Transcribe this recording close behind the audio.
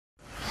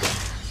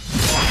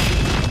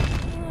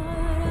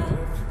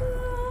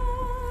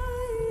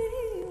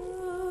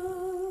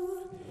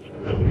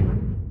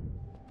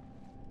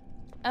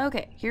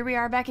Okay, here we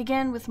are back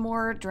again with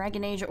more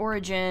Dragon Age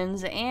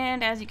Origins,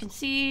 and as you can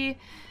see,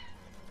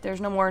 there's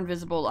no more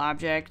invisible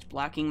object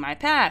blocking my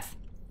path.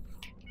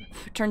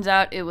 Turns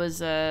out it was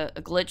a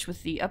glitch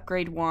with the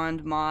upgrade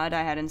wand mod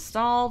I had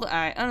installed.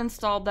 I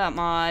uninstalled that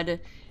mod,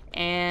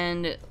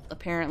 and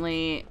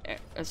apparently,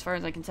 as far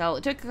as I can tell,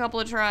 it took a couple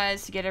of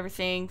tries to get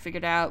everything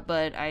figured out,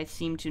 but I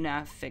seem to now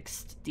have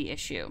fixed the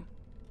issue.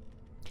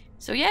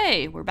 So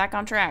yay, we're back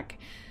on track.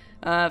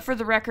 For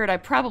the record, I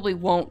probably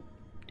won't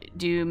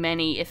do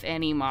many, if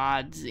any,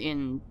 mods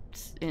in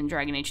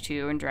Dragon Age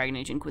 2 and Dragon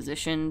Age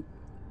Inquisition.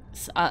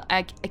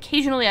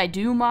 Occasionally I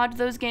do mod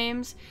those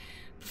games.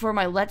 For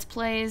my Let's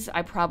Plays,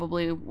 I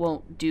probably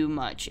won't do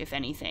much, if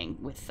anything,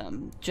 with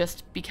them,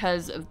 just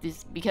because of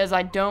this. Because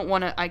I don't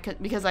want to.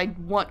 Because I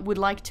would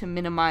like to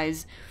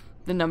minimize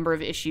the number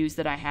of issues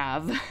that I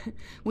have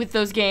with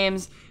those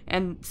games,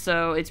 and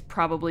so it's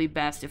probably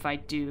best if I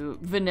do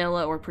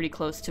vanilla or pretty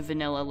close to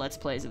vanilla Let's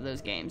Plays of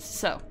those games.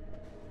 So,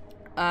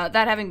 that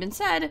having been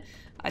said,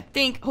 I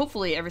think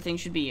hopefully everything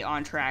should be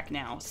on track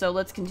now. So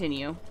let's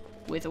continue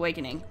with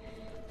Awakening.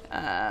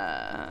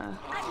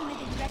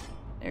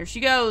 There she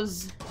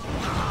goes.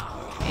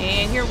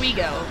 And here we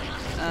go.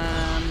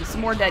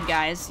 Some more dead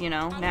guys, you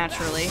know,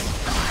 naturally.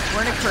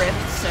 We're in a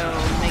crypt, so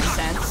it makes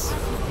sense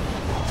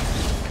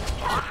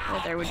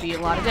that there would be a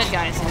lot of dead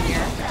guys in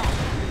here.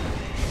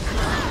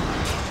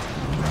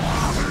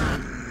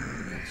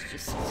 Let's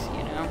just,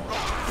 you know,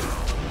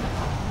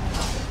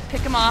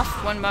 pick them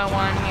off one by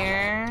one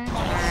here.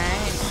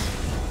 Alright.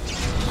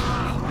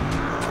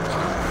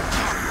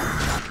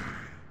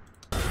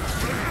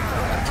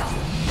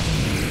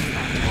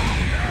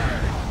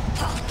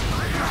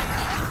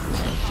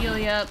 Heal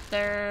you up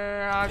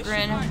there,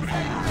 Ogren.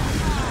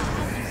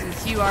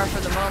 Since you are,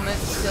 for the moment,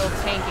 still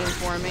tanking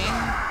for me.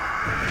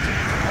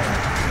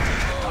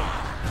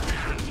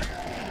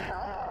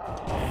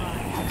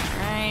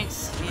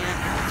 Alright,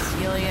 yeah, let's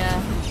heal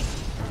ya.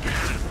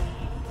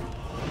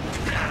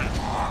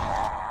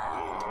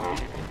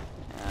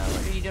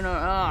 What are you doing?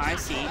 Oh, I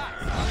see.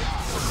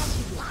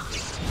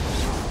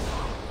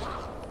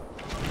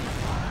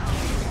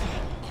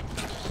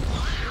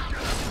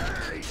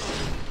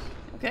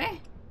 Okay.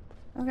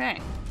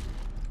 Okay.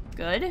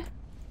 Good.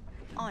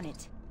 On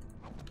it.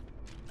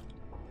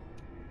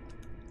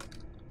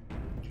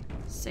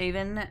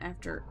 Saving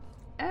after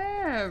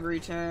every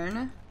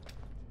turn.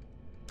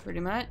 Pretty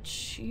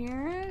much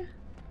here.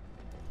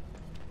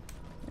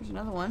 There's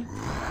another one.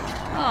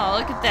 Oh,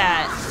 look at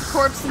that.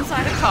 Corpse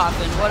inside a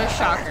coffin. What a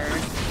shocker.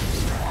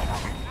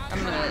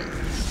 I'm gonna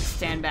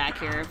stand back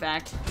here, in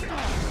fact.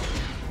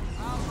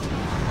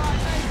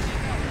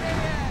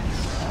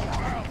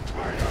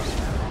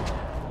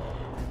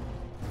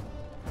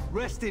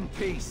 Rest in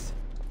peace.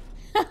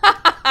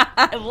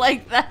 I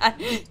like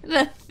that.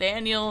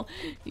 Nathaniel,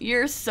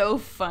 you're so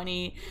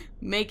funny.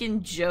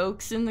 Making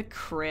jokes in the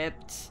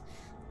crypt.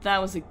 That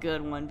was a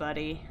good one,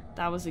 buddy.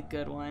 That was a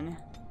good one.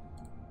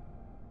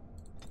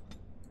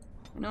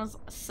 You know, as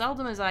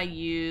seldom as I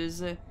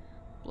use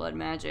blood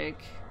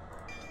magic,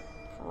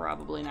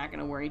 probably not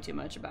gonna worry too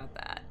much about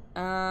that.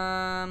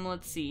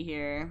 Let's see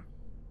here.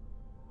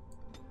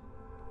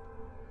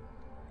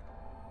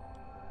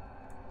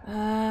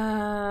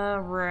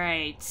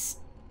 Right.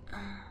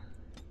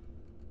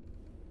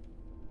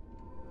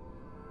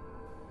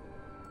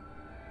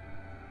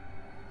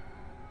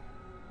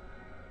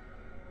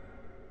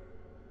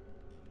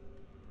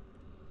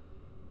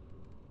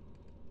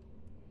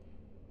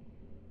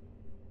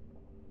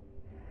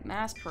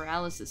 Mass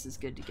paralysis is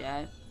good to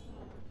get.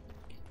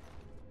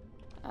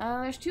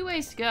 There's two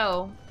ways to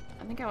go.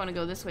 I think I want to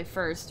go this way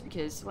first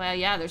because, well,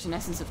 yeah, there's an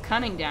essence of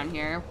cunning down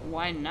here.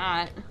 Why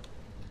not?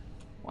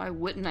 Why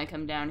wouldn't I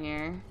come down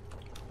here?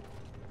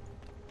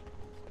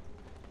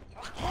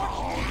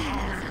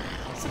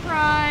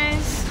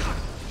 Surprise!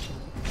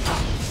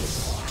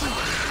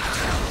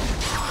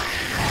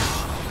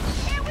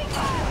 Here we go.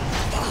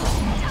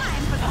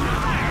 Time for the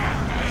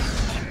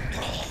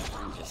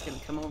I'm just gonna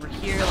come over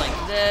here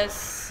like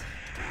this.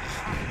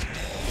 A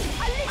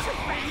little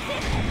frenzy.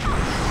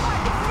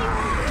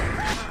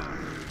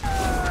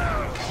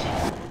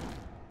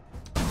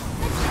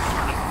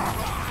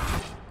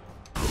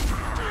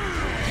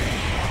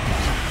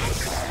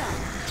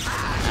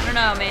 I don't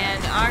know, man.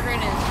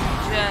 Ogren is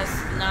just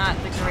not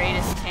the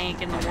greatest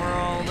tank in the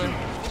world.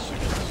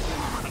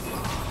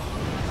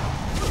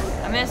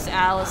 I miss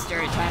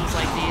Alistair at times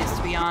like these,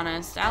 to be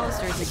honest.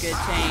 Alistair's a good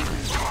tank.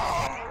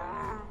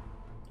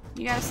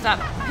 You gotta stop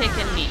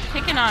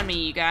picking on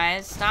me, you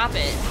guys. Stop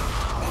it.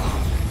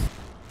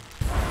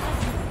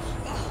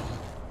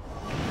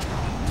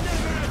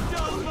 Never a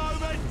dull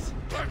moment.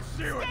 Let's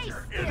see what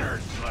your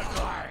innards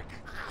look like.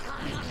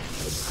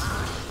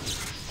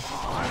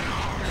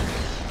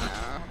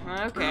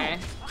 Okay.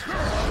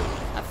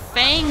 A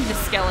fanged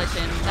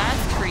skeleton.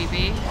 That's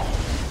creepy.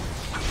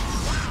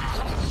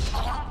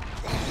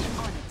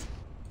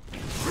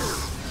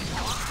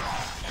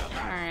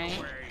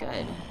 Alright,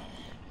 good.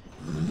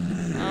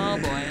 Oh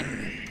boy.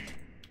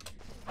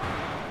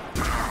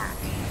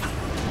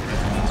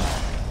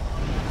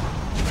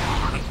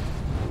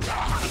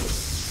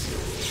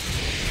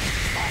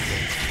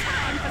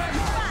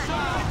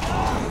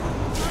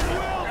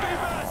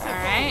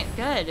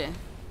 good.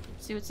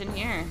 Let's see what's in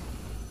here.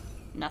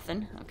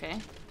 Nothing. Okay.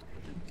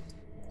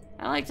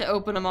 I like to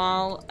open them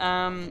all.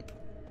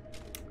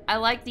 I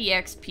like the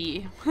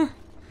XP.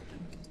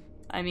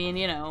 I mean,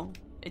 you know,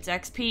 it's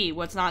XP.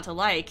 What's not to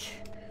like?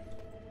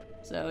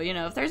 So, you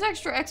know, if there's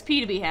extra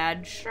XP to be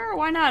had, sure,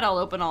 why not? I'll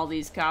open all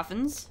these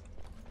coffins.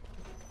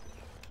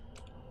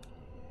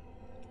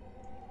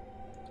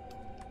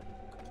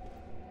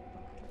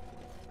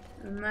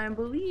 And I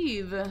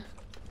believe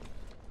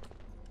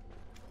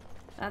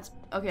that's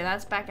okay.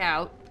 That's back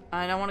out.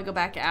 I don't want to go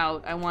back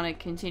out. I want to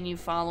continue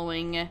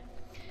following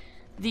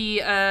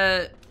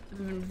the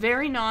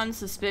very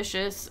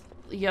non-suspicious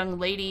young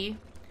lady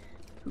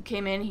who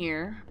came in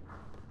here.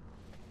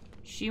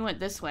 She went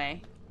this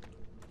way.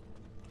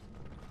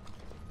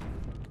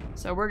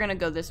 So we're gonna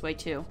go this way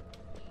too.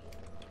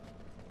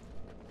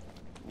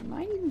 There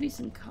might even be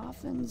some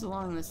coffins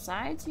along the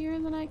sides here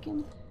that I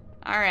can...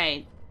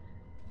 Alright.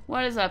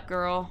 What is up,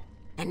 girl?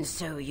 And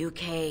so you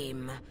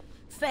came.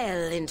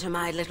 Fell into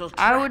my little trap.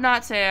 I would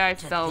not say I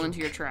fell into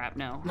your trap,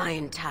 no. My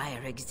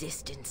entire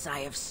existence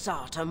I have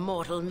sought a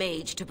mortal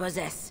mage to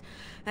possess,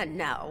 and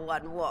now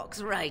one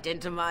walks right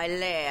into my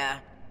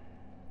lair.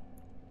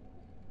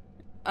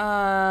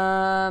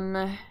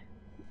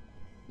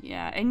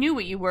 Yeah, I knew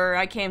what you were.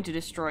 I came to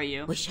destroy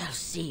you. We shall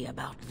see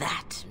about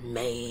that,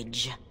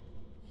 mage.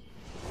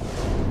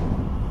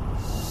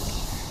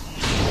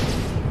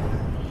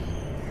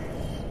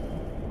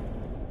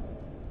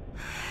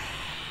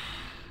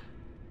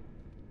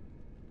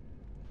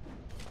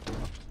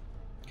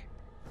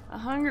 A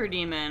hunger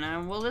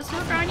demon. Will this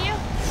work on you?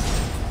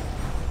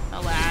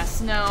 Alas,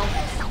 no.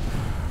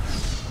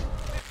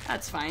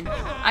 That's fine.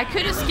 I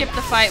could have skipped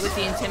the fight with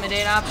the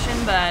intimidate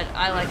option, but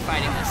I like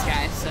fighting this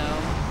guy, so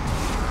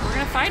we're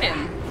gonna fight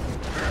him.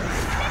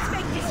 Let's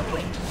make this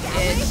quick.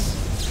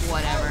 It's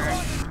whatever.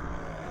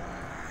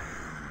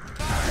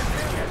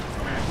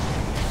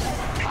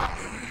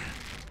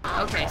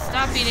 Okay,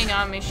 stop beating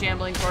on me,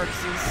 shambling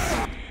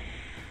corpses.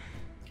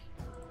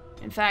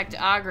 In fact,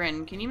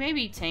 Ogren, can you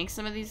maybe tank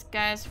some of these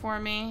guys for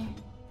me?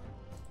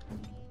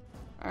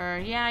 Or,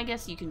 yeah, I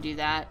guess you can do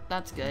that.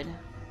 That's good.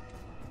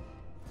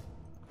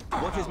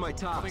 What is my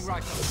task? Coming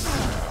right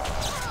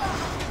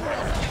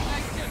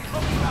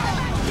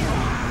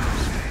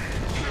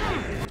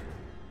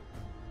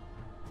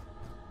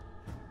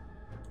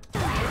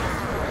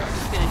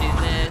Just gonna do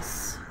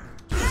this.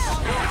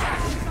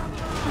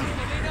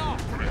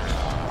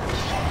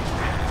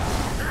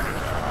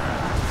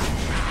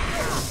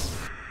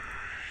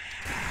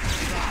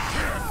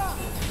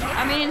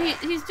 I mean,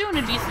 he's doing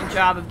a decent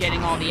job of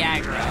getting all the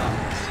aggro.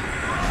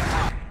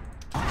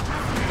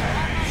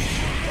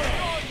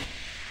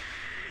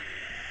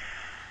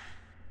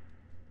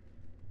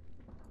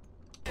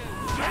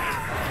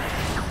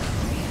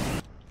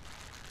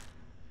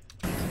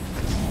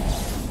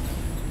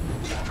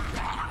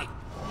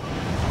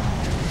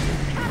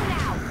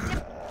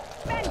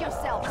 Defend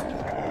yourself.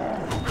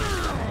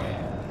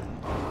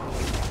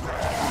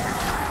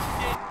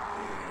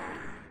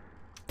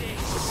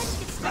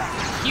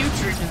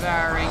 Future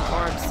devouring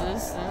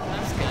corpses.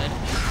 That's good.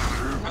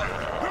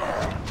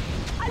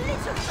 A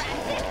little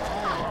frantic.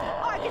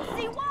 I can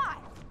see why.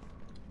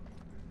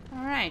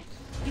 Alright.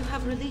 You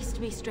have released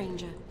me,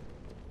 stranger.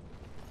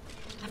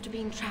 After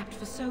being trapped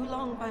for so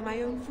long by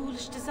my own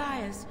foolish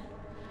desires,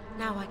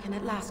 now I can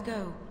at last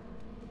go.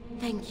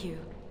 Thank you.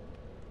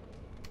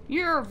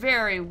 You're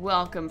very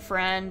welcome,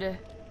 friend.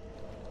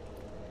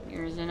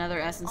 Here's another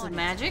essence of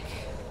magic.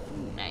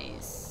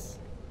 Nice.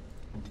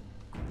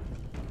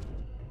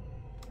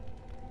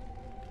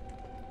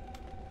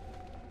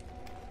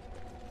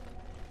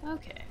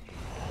 Okay.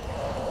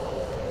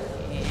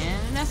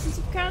 And an essence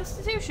of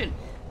constitution.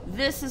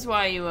 This is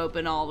why you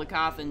open all the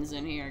coffins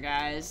in here,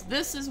 guys.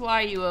 This is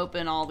why you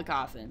open all the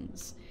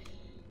coffins.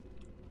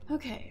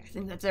 Okay, I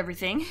think that's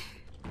everything.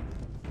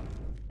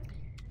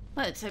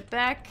 Let's head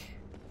back.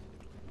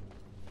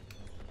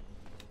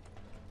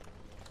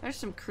 There's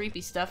some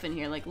creepy stuff in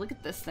here. Like, look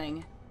at this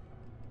thing.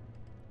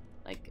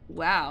 Like,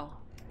 wow.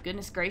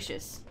 Goodness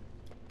gracious.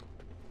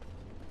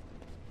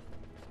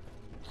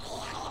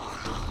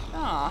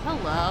 Oh,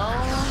 hello.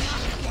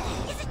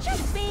 Is it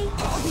just me?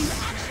 Or do you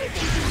actually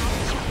think you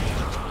have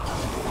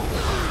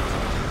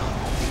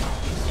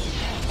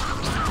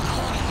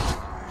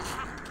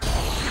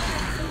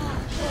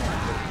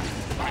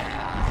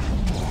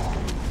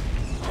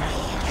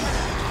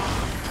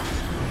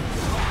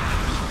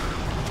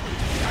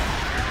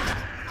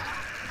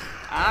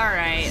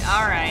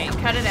Alright,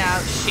 cut it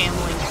out,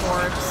 shambling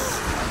corpse.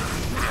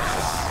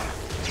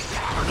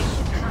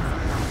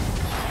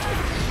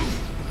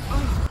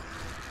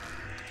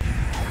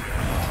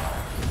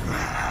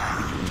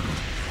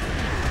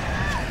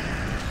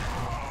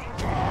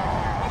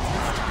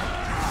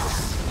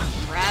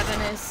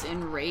 Ravenous,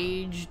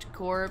 enraged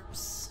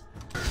corpse.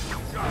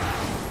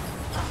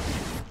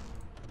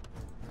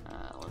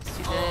 Let's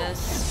do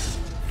this.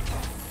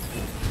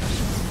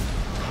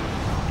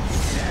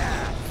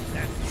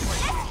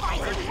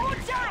 more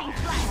dying,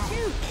 flat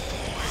too?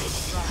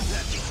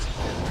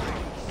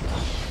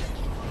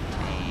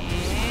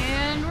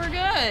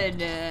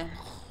 good.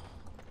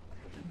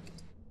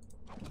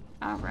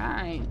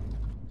 Alright.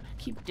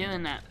 Keep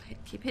doing that.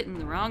 Keep hitting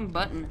the wrong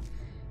button.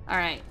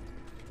 Alright.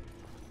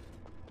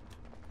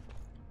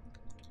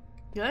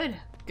 Good.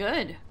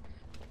 Good.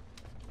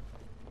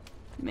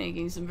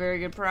 Making some very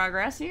good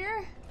progress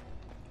here.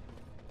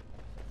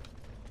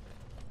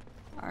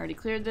 Already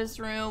cleared this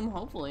room.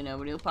 Hopefully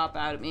nobody will pop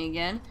out at me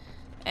again.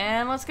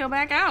 And let's go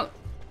back out.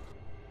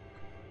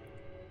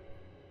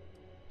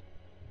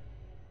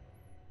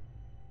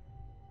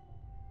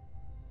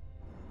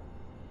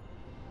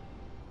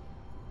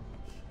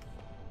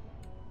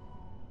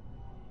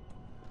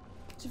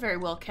 It's a very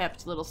well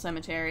kept little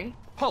cemetery.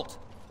 Halt!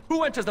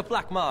 Who enters the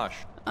Black Marsh?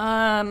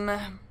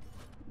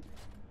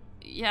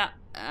 Yeah,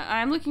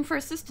 I'm looking for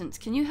assistance.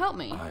 Can you help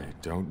me? I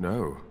don't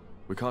know.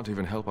 We can't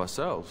even help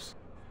ourselves.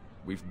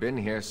 We've been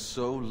here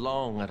so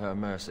long at her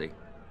mercy.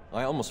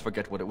 I almost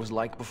forget what it was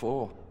like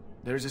before.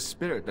 There is a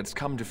spirit that's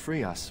come to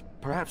free us.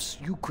 Perhaps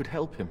you could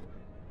help him.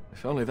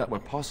 If only that were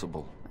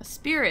possible. A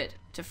spirit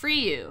to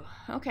free you.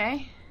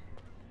 Okay.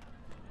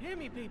 Hear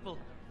me, people.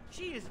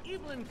 She is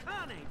evil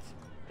incarnate.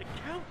 The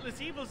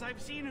countless evils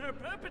I've seen her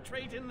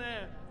perpetrate in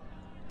there.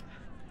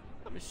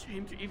 I'm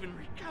ashamed to even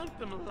recount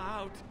them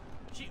aloud.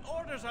 She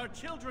orders our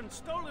children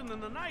stolen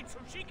in the night so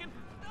she can...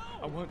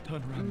 No! I won't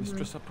turn around,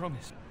 mistress, I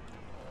promise.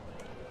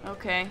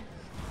 Okay.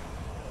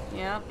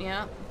 Yep,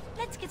 yep.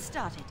 Let's get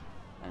started.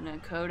 And a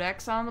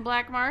codex on the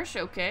Black Marsh.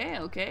 Okay,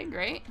 okay,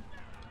 great.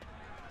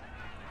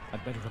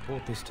 I'd better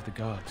report this to the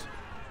guards.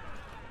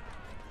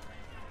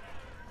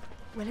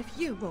 Well, if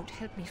you won't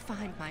help me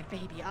find my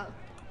baby, I'll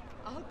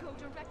go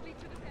directly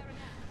to the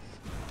Baroness.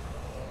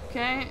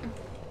 Okay.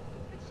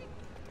 But she...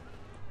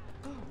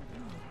 Oh,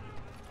 no.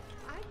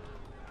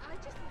 I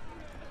just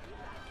refuse to believe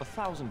that.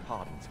 1,000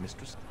 pardons,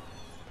 mistress.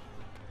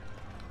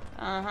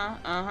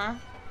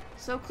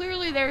 So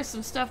clearly there's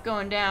some stuff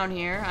going down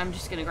here. I'm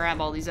just gonna grab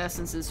all these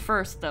essences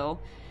first, though,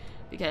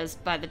 because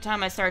by the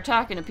time I start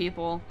talking to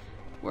people,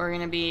 we're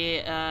gonna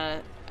be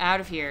out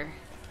of here.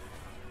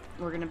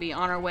 We're gonna be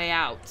on our way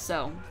out.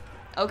 So,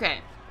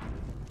 okay.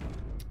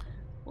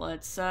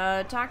 Let's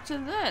talk to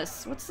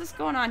this. What's this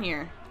going on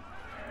here?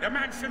 The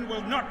mansion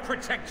will not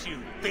protect you,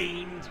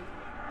 fiend.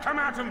 Come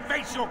out and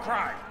face your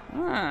crime.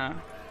 Ah.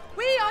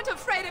 We aren't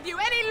afraid of you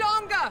any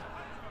longer!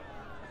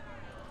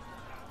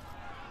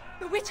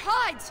 The witch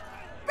hides!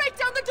 Break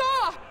down the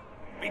door!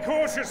 Be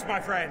cautious, my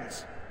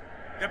friends.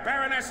 The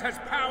Baroness has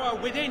power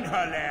within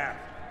her lair,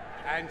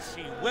 and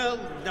she well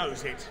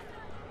knows it.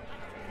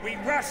 We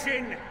rush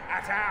in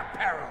at our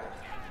peril.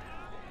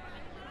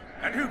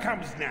 And who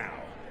comes now?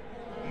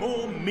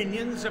 More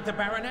minions of the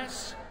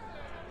Baroness?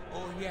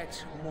 Or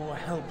yet more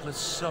helpless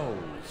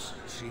souls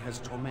she has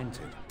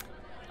tormented?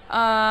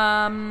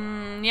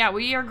 Yeah,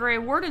 we are Grey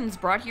Wardens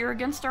brought here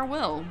against our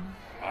will.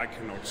 I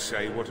cannot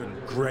say what a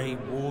Grey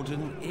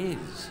Warden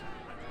is,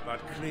 but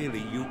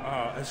clearly you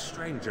are a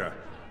stranger.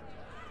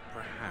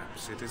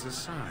 Perhaps it is a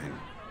sign.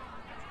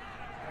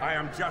 I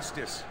am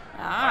Justice.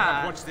 I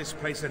have watched this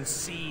place and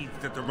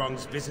seethed at the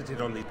wrongs visited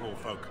on the poor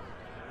folk,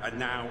 and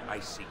now I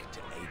seek to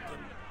aid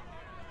them.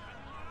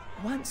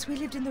 Once we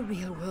lived in the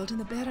real world and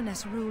the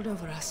Baroness ruled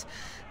over us.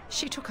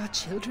 She took our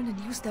children and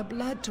used their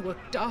blood to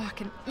work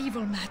dark and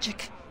evil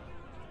magic.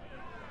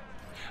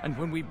 And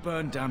when we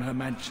burned down her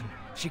mansion,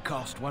 she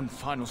cast one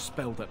final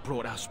spell that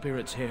brought our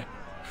spirits here.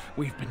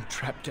 We've been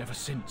trapped ever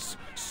since,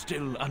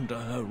 still under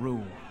her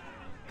rule.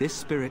 This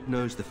spirit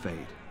knows the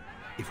Fade.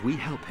 If we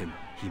help him,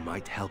 he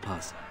might help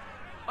us.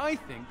 I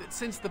think that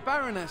since the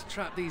Baroness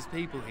trapped these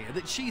people here,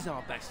 that she's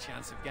our best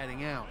chance of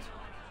getting out.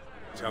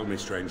 Tell me,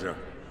 stranger,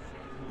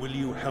 will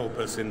you help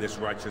us in this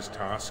righteous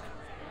task?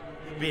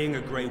 Being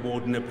a Grey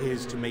Warden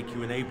appears to make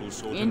you an able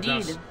sword, and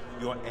thus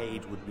your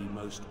aid would be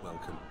most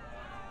welcome.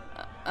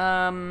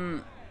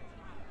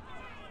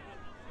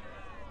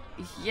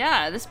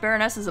 Yeah, this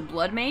Baroness is a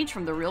blood mage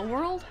from the real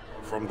world?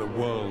 From the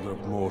world of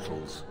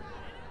mortals,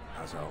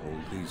 as are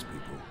all these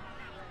people.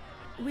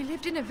 We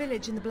lived in a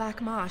village in the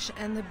Black Marsh,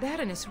 and the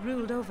Baroness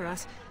ruled over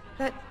us.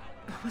 That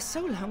was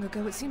so long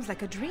ago, it seems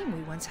like a dream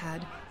we once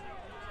had.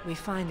 We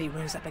finally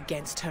rose up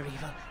against her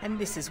evil, and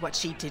this is what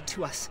she did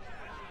to us.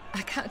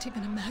 I can't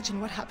even imagine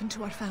what happened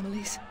to our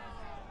families.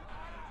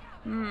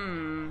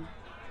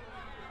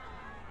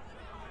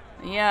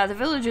 Yeah, the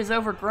village is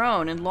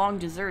overgrown and long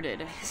deserted.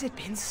 Has it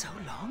been so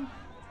long?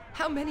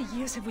 How many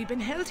years have we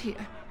been held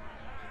here?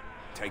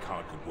 Take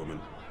heart, good woman.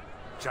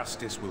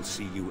 Justice will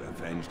see you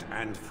avenged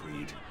and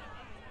freed.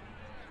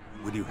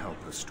 Will you help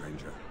us,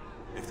 stranger?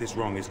 If this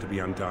wrong is to be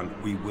undone,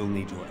 we will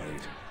need your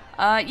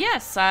aid.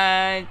 Yes,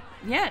 I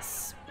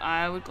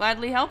would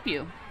gladly help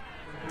you.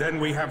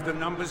 Then we have the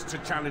numbers to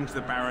challenge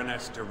the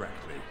Baroness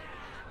directly.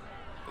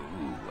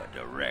 Ooh, a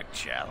direct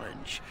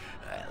challenge.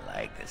 I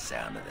like the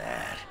sound of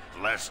that.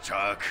 Less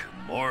talk,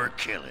 more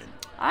killing.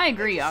 I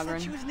agree, She said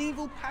Ogren. she was an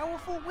evil,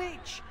 powerful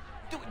witch.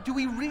 Do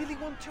we really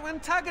want to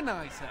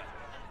antagonize her?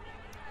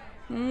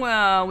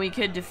 Well, we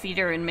could defeat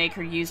her and make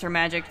her use her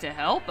magic to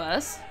help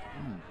us.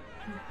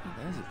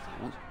 There's a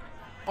thought.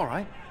 All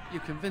right, you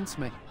convinced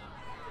me.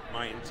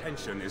 My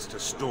intention is to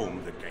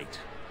storm the gate.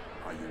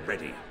 Are you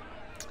ready?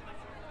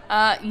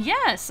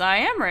 Yes, I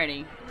am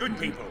ready. Good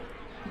people.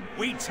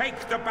 We take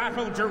the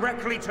battle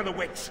directly to the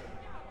witch.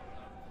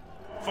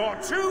 For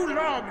too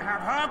long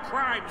have her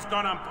crimes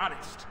gone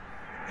unpunished.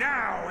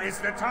 Now is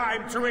the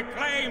time to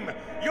reclaim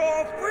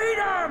your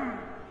freedom!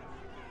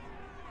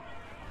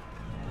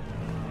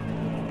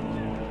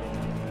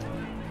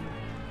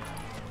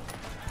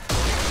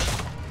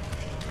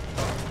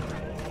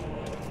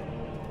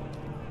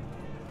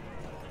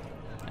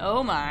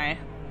 Oh my.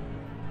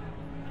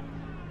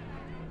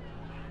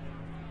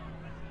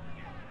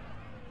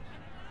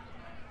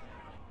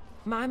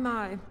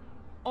 My.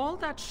 All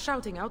that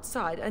shouting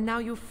outside, and now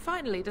you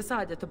finally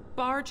decided to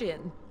barge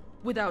in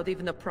without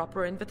even a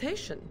proper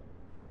invitation.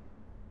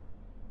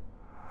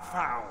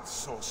 Foul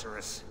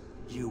sorceress.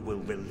 You will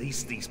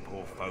release these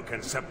poor folk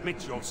and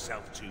submit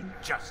yourself to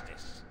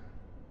justice.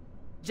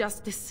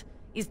 Justice?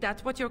 Is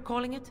that what you're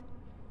calling it?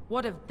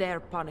 What of their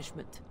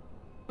punishment?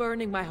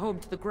 Burning my home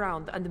to the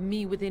ground and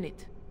me within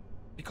it.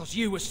 Because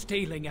you were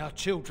stealing our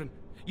children,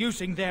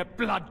 using their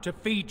blood to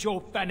feed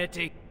your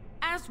vanity.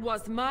 As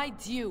was my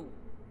due.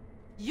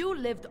 You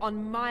lived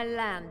on my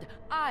land,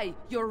 I,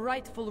 your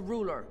rightful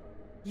ruler.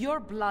 Your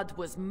blood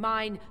was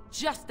mine,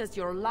 just as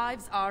your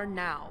lives are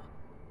now.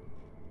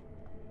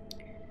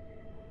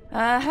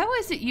 How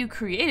is it you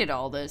created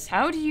all this?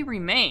 How do you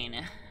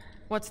remain?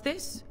 What's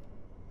this?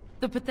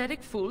 The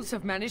pathetic fools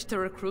have managed to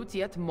recruit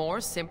yet more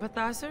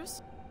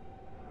sympathizers?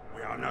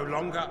 We are no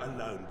longer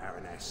alone,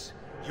 Baroness.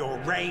 Your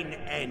reign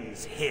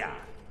ends here.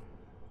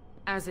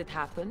 As it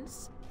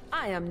happens,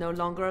 I am no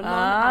longer alone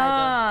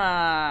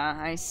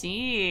either. I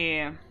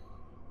see.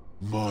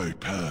 My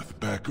path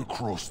back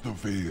across the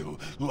Veil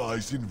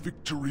lies in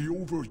victory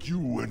over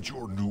you and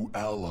your new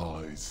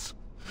allies.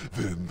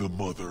 Then the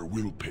Mother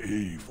will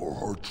pay for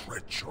her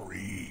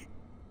treachery.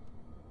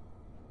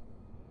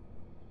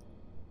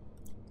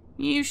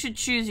 You should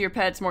choose your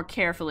pets more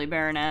carefully,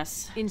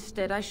 Baroness.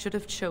 Instead, I should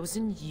have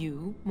chosen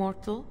you,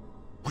 mortal.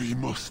 We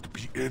must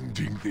be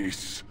ending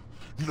this.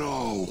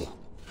 Now.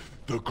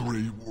 The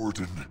Grey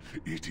Warden,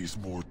 it is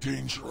more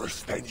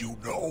dangerous than you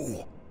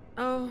know.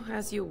 Oh,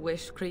 as you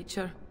wish,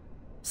 creature.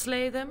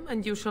 Slay them,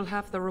 and you shall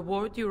have the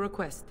reward you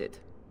requested.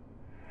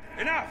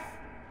 Enough!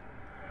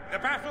 The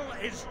battle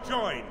is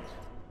joined.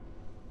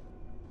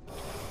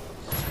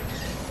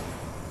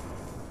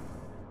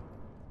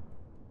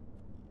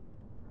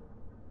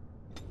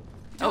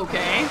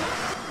 Okay.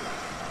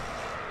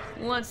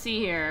 Let's see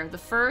here. The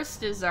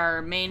first is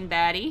our main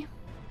baddie.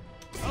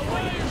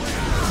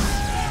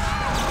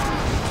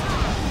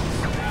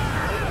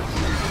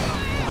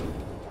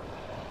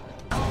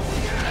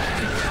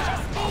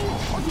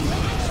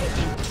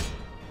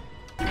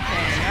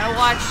 Now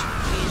watch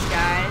these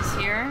guys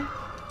here.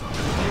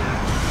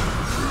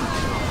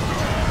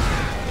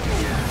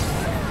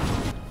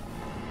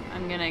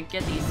 I'm gonna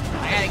get these.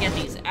 I gotta get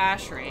these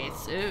ash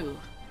wraiths. Ooh.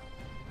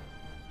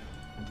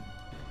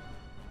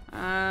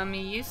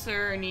 You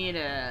sir need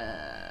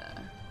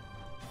a.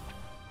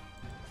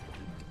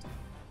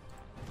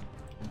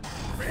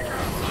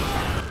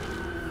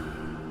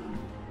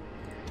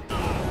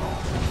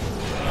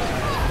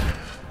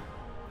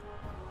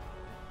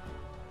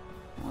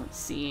 Let's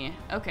see.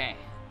 Okay.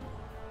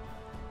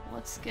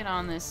 Let's get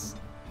on this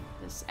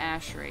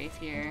ash wraith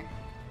here.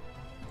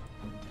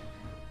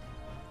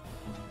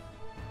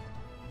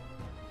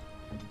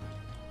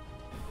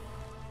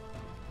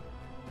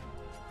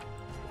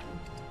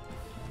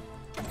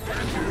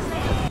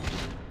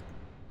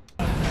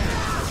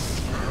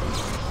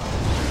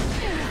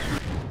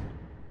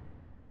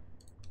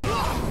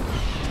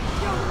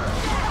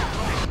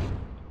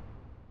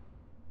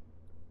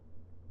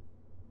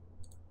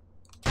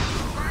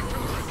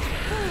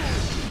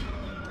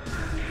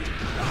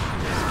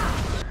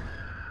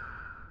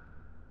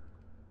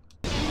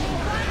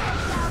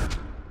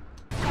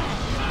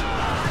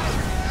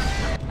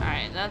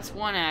 That's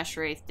one ash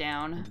wraith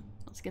down.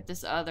 Let's get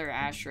this other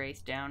ash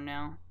wraith down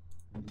now.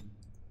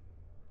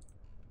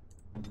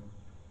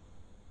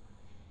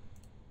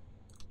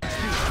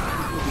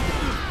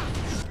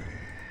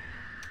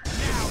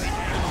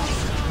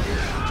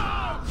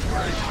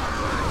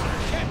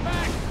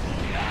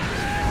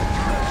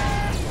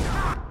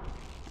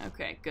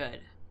 Okay,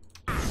 good.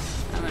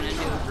 I'm gonna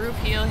do a group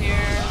heal here.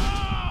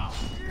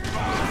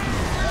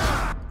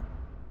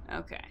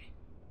 Okay.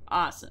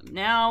 Awesome.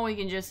 Now we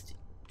can just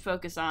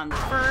focus on the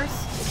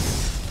first.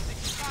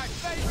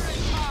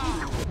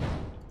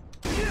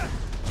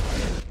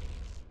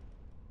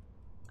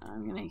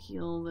 I'm gonna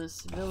heal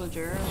this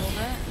villager a little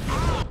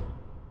bit.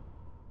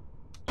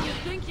 You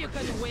think you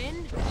can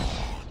win?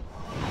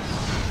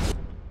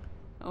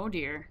 Oh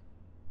dear.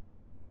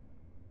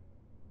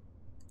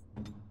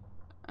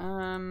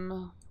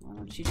 Why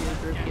don't you do a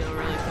group heal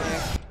really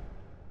quick?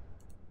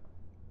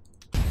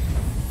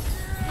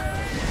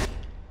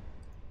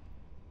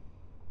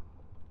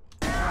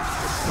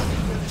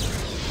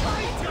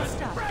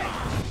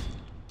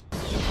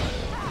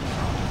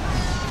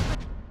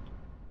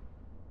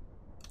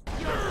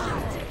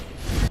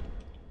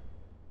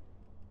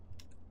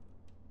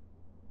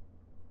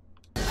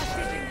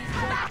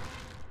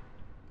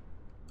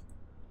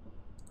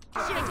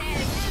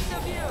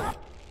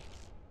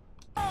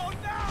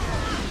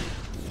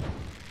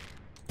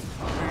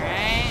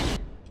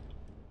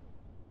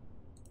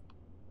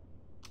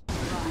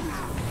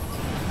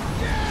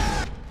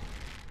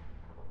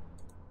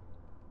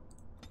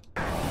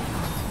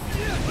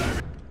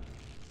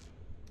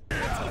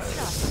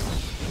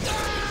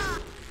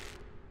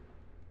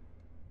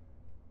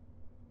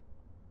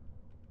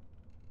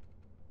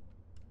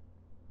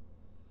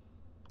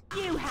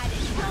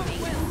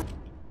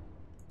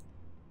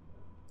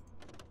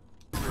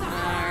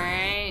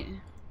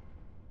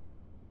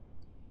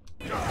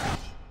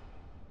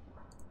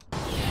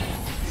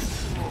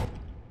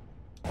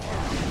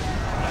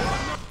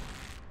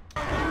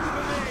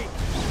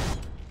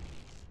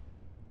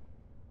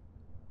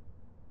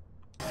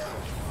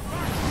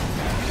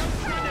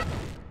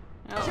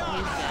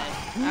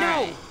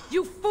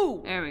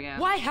 you? There we go.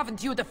 Why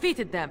haven't you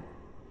defeated them?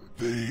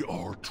 They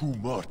are too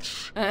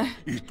much.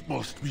 It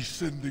must be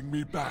sending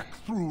me back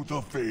through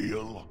the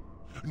veil.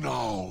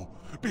 Now,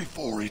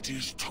 before it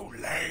is too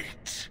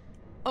late.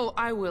 Oh,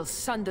 I will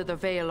sunder the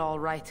veil, all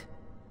right.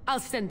 I'll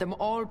send them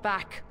all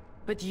back.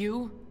 But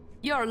you?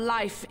 Your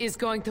life is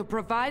going to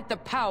provide the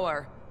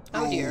power.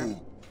 Oh dear.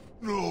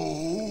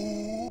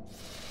 No.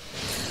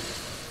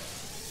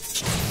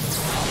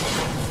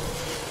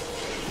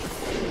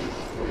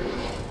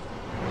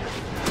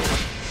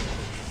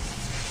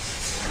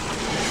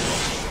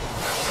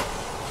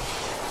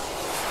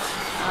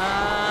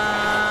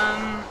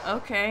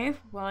 Okay.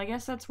 Well, I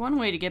guess that's one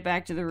way to get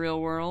back to the real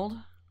world.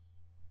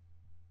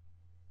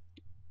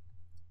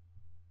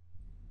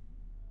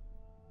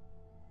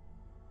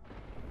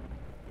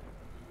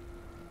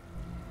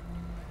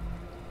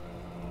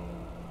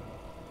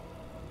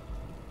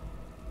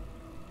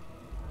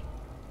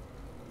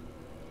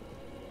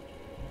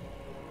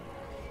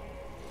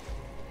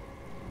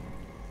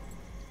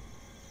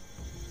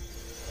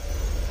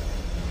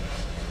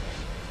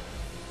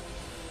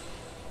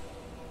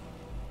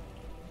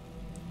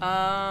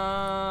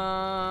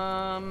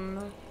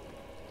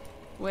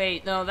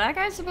 Wait, no, that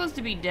guy's supposed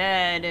to be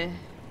dead.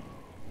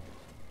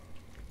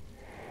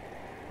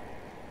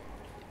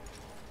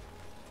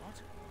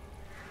 What?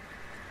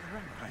 Where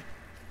am I?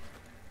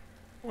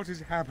 What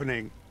is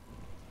happening?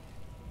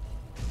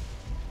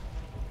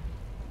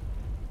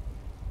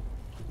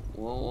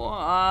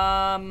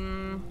 Well,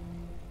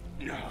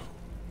 No.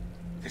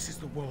 This is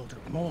the world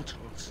of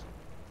mortals.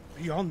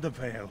 Beyond the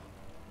veil.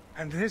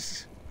 And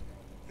this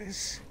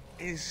is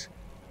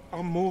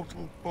a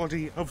mortal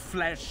body of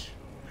flesh.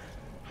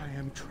 I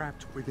am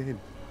trapped within.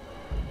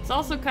 It's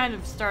also kind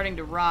of starting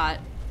to rot.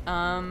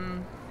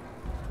 Hi!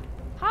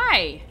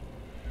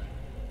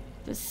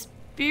 The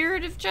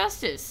Spirit of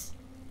Justice.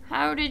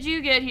 How did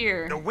you get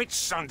here? The witch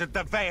sundered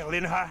the veil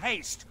in her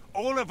haste.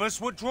 All of us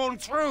were drawn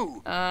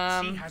through.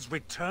 She has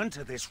returned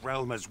to this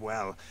realm as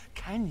well.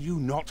 Can you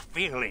not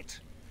feel it?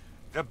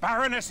 The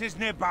Baroness is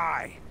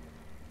nearby.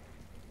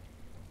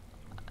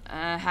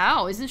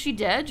 How? Isn't she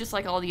dead, just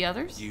like all the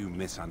others? You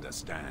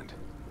misunderstand.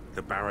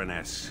 The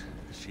Baroness,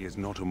 she is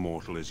not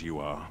immortal as you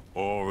are,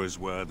 or as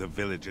were the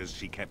villagers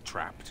she kept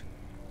trapped.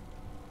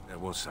 There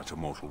was such a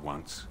mortal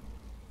once,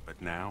 but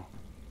now...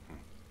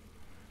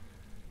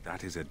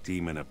 that is a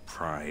demon of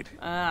pride.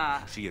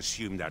 She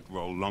assumed that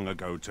role long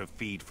ago to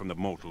feed from the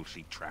mortals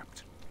she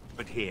trapped.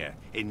 But here,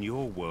 in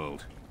your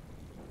world,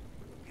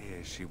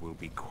 here she will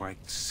be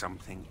quite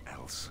something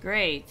else.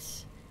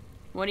 Great.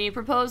 What do you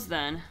propose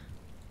then?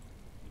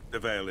 The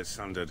veil is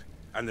sundered,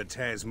 and the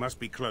tears must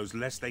be closed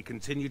lest they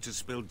continue to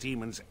spill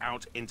demons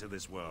out into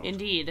this world.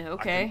 Indeed,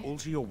 okay. I can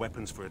alter your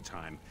weapons for a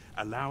time,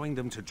 allowing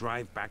them to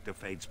drive back the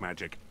Fade's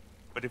magic.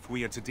 But if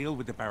we are to deal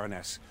with the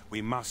Baroness,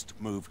 we must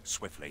move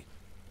swiftly.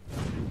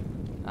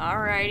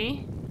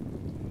 Alrighty.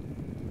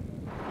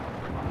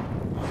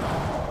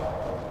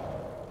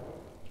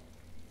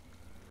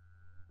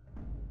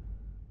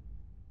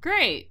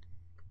 Great.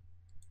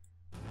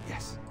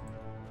 Yes.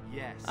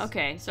 Yes.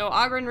 Okay, so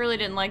Ogren really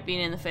didn't like being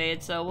in the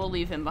Fade, so we'll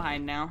leave him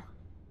behind now.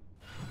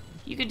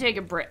 You can take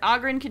a break.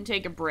 Ogren can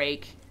take a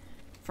break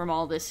from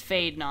all this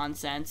Fade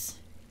nonsense.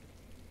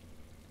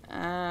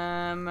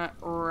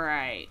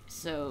 Right.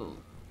 So,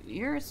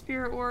 you're a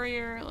Spirit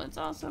Warrior. Let's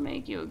also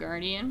make you a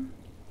Guardian.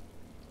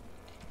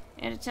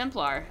 And a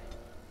Templar.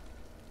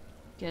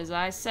 Because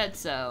I said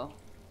so.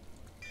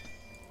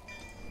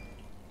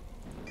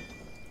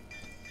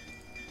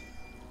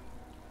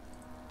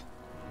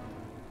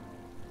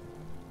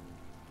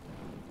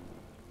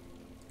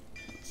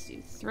 Let's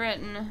do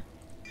Threaten.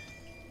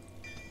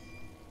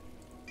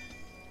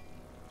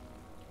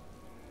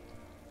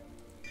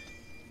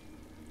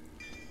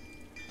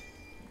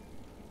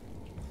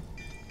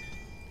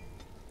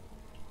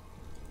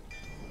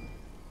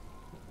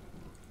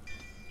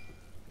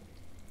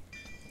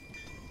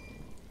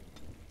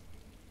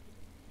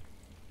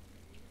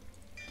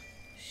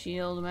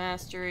 Shield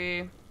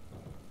Mastery.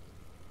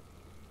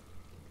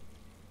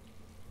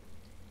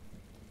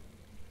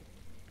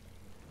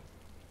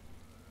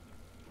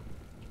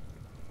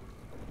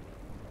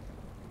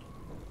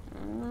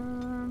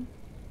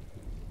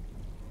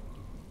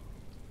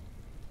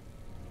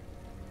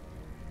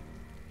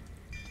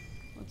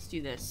 Let's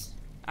do this.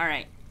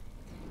 Alright.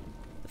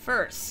 The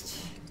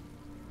first.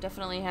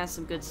 Definitely has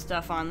some good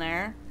stuff on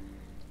there.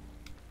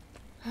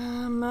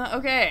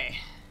 Okay.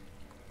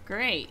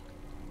 Great.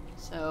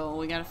 So,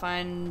 we gotta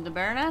find the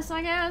Baroness,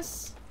 I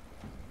guess?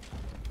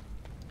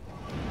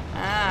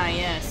 Ah,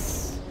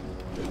 yes.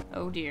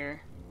 Oh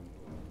dear.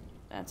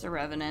 That's a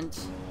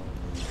Revenant.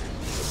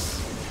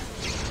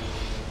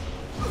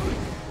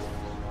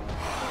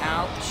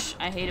 Ouch.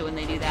 I hate it when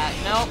they do that.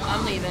 Nope,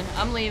 I'm leaving.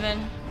 I'm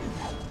leaving.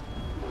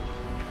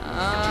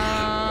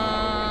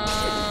 Let's...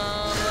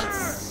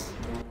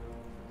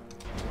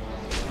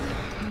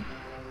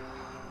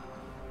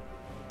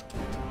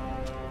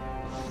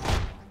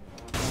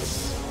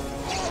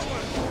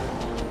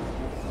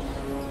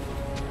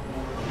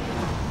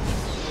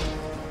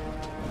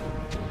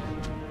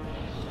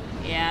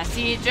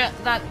 see,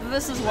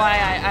 this is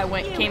why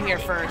I came here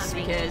first,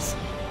 because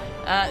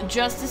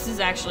Justice is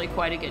actually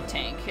quite a good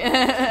tank.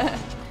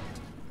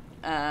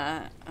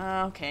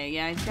 Okay,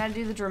 yeah, he's gotta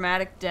do the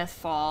dramatic death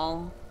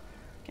fall.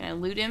 Can I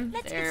loot him?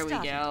 There we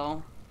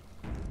go.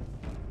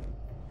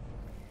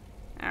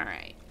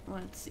 Alright,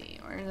 let's see.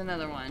 Where's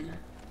another one?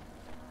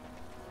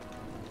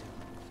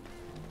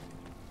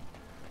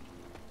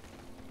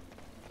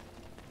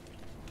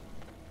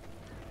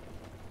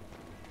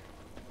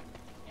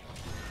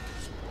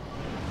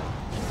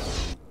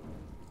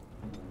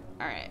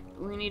 Alright,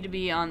 we need to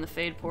be on the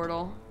Fade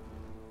Portal.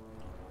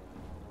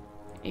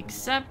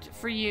 Except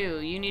for you.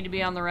 You need to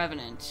be on the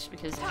Revenant,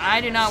 because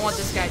I do not want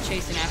this guy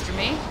chasing after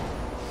me.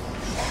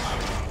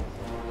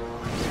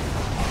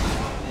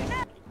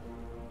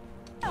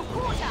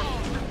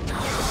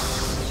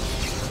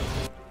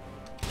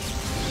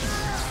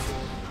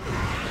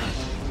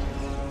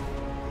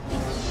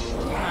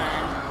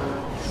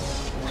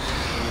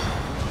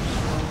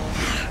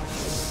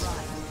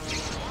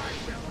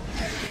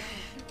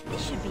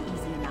 This should be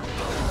easy enough.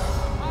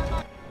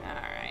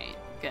 Alright,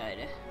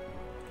 good.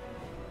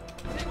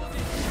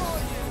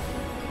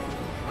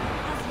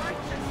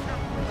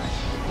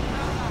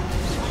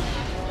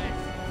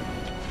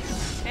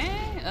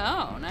 Okay,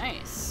 oh,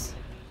 nice.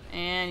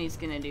 And he's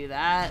gonna do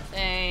that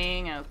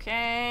thing,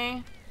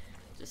 okay.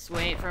 Just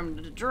wait for him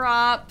to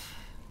drop.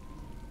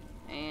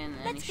 And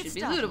then he should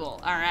be lootable.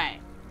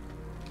 Alright.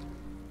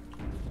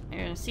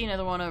 You're gonna see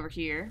another one over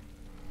here.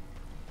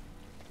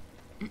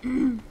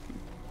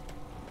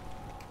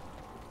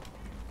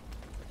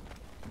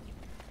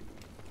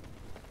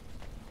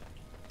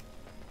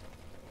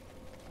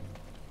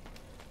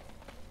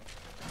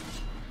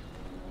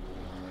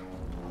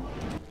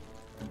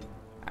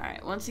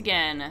 Alright, once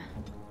again,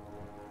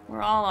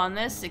 we're all on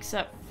this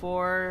except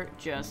for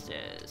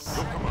Justice.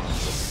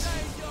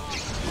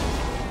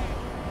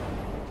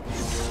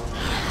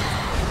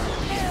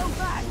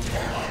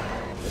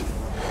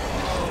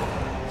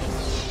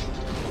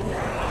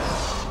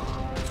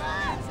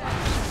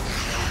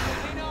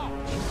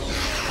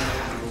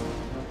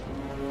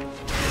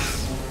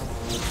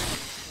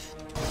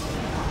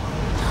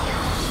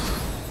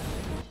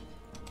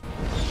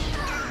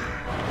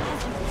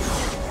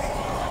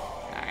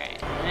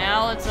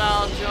 Now let's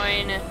all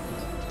join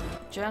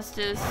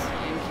Justice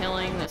in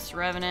killing this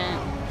Revenant.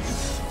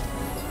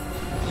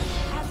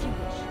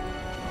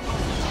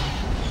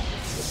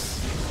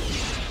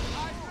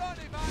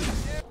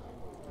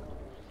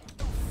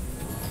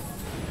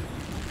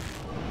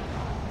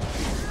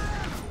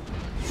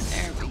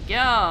 There we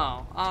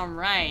go.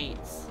 Alright.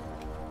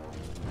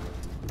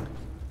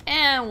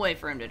 And wait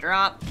for him to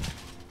drop.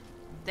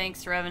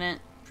 Thanks,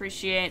 Revenant.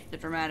 Appreciate the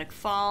dramatic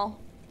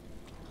fall.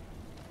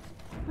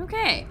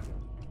 Okay.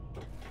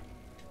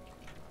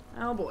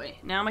 Oh boy,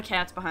 now my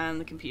cat's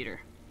behind the computer.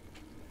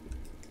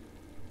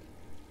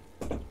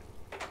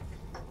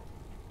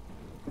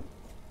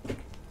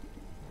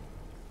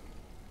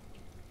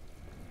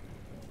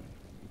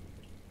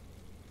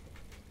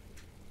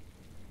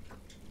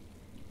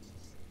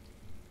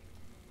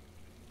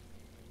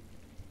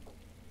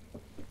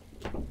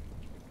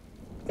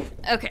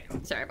 Okay,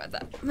 sorry about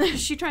that.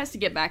 She tries to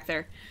get back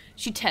there.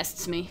 She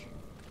tests me.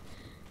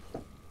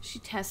 She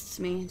tests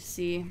me to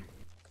see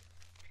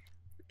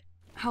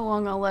how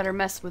long I'll let her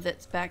mess with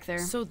it back there.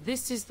 So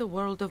this is the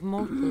world of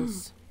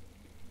mortals.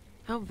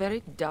 How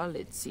very dull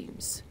it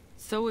seems.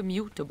 So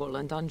immutable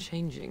and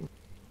unchanging.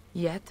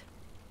 Yet,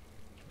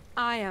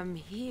 I am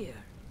here.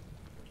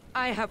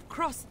 I have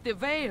crossed the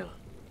veil.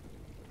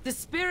 The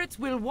spirits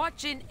will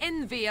watch in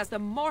envy as the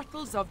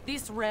mortals of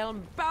this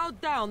realm bow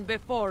down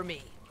before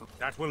me.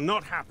 That will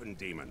not happen,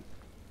 demon.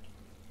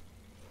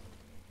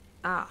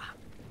 Ah,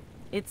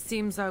 it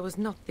seems I was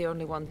not the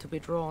only one to be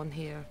drawn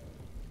here.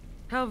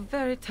 How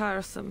very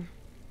tiresome.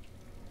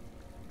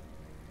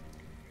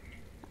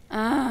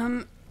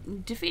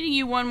 Defeating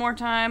you one more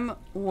time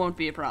won't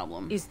be a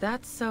problem. Is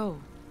that so?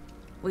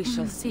 We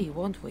shall see,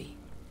 won't we?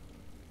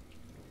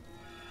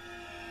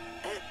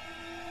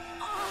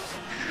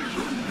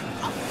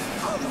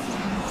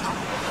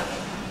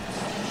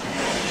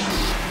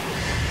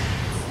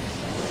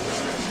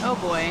 Oh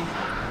boy.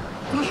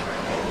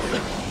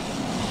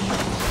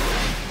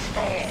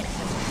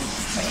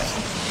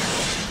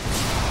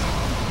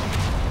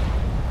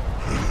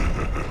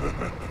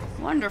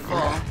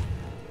 Wonderful.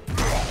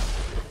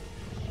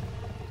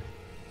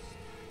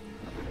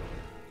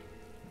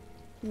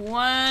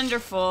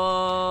 Wonderful.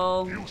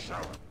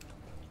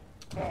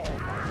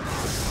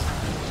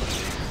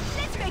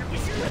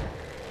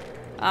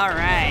 All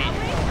right.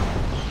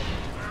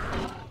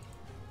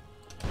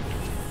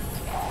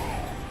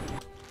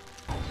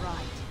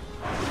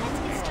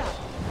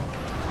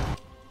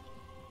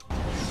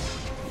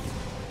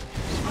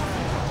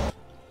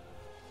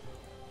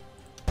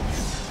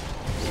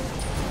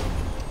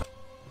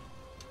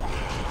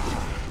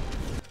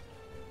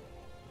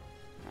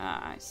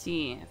 Ah, I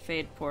see. A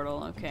Fade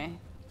Portal, okay.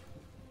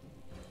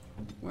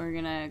 We're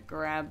gonna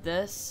grab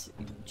this.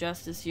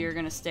 Justice, you're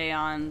gonna stay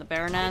on the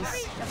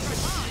Baroness.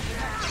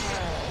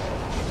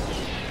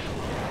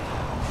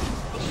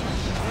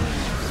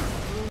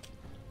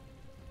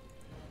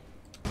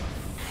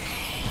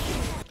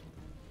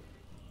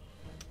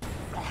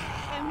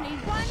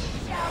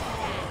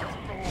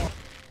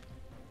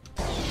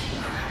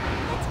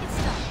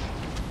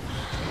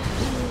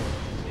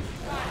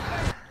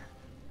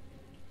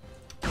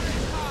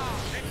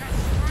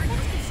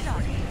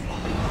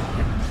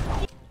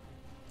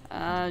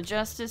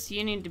 Justice,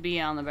 you need to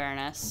be on the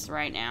Baroness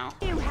right now.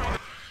 You had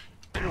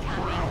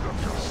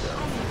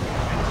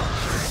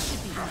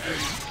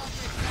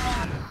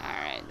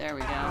Alright, there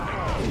we go.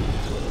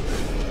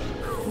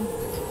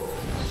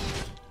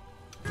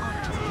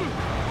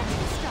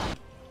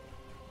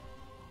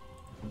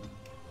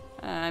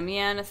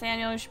 Yeah,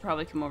 Nathaniel, you should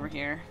probably come over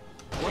here.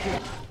 What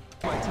is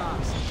my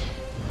task?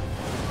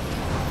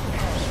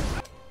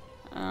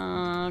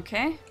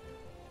 Okay.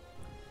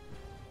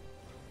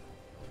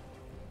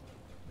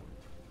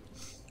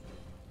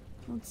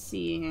 Let's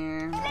see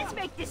here. Let's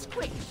make this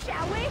quick,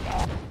 shall we?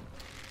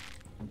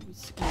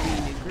 Just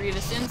gonna need a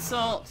grievous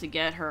insult to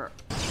get her,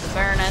 the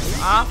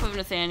Baroness, off of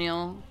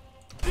Nathaniel.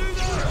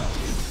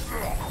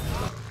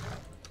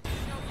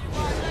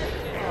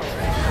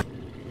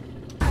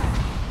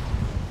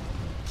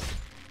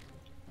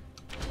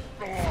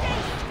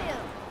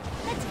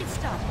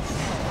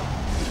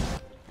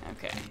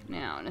 Okay,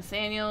 now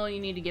Nathaniel,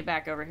 you need to get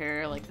back over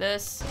here like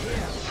this.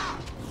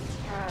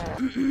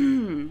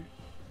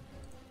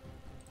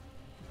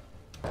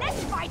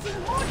 Less fighting,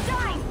 more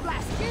dying,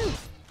 blast you!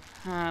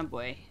 Ah,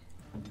 boy.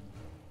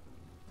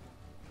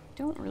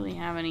 Don't really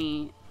have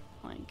any,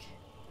 like...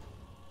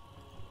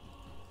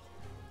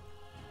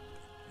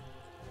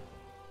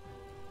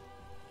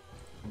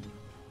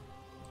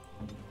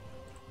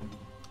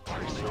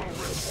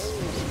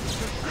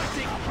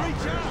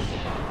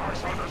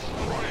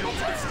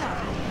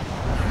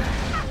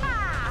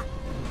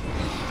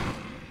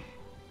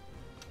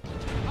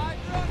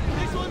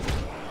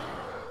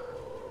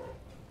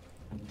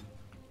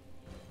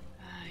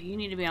 You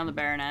need to be on the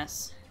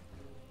Baroness.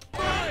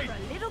 For a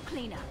little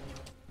cleanup.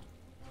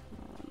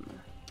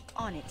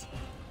 On it.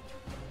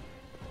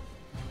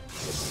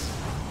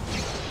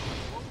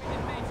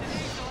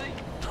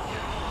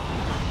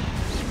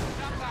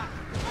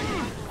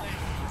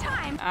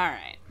 Time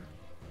Alright.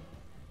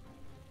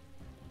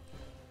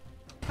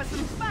 for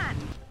some fun.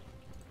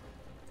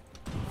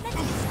 Let's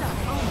get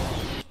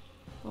started.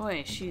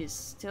 Boy, she is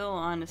still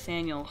on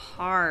Nathaniel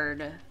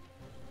hard.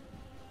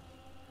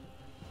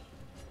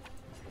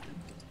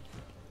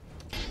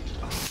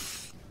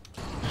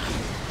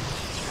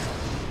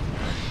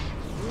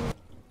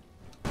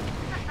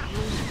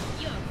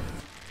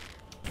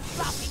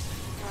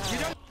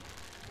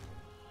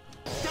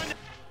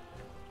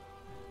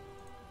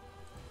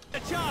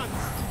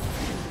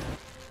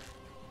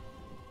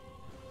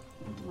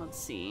 Let's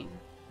see.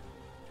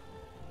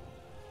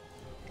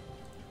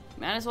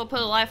 Might as well put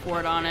a life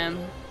ward on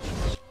him.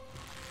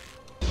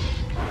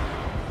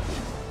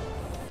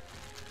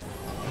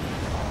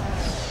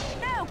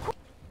 No.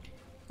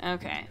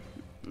 Okay.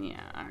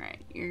 Yeah, alright.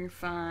 You're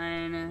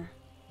fine.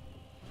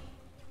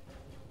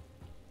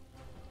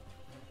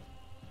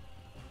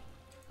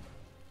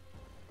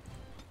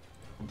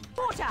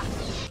 Water.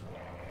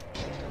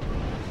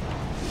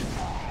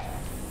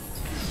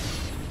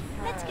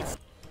 Let's get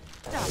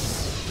started.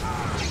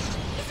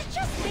 Is it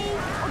just me,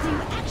 or do you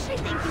actually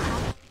think you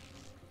have?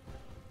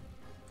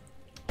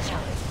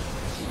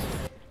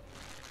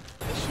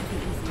 This should be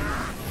easy.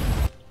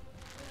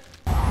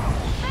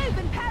 Move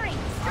and parry.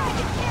 Strike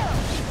and kill.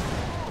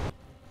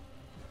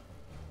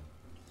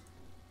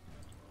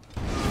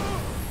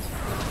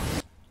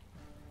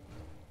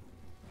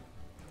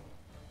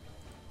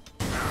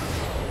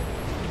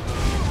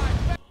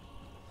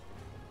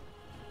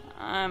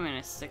 I'm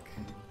gonna stick.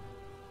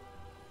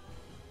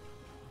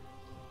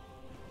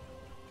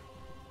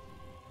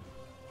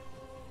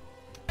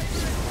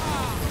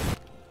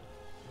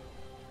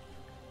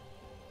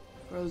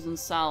 Frozen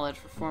solid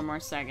for 4 more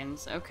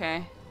seconds.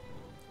 Okay.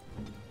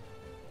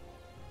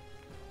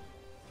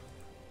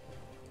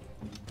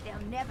 They'll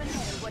never know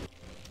what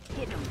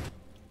hit them.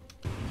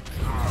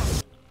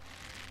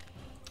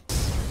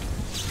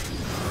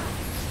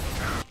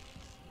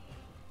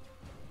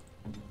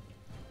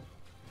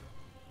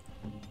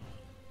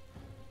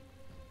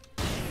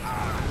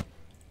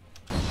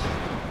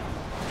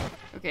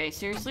 Okay,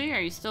 seriously?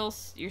 Are you still...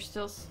 You're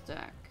still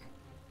stuck.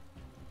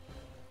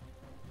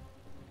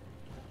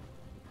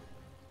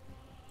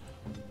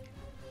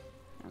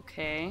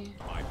 Okay.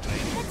 Let's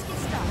get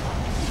started.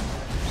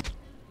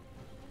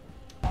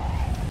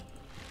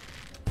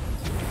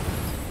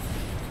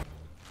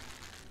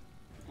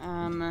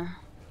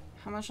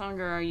 How much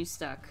longer are you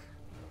stuck?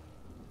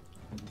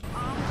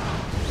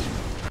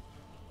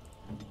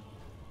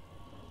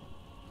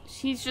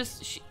 She's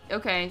just...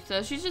 okay,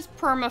 so she's just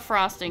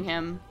permafrosting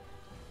him.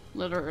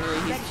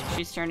 Literally,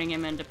 she's turning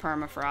him into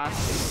permafrost,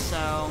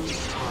 so...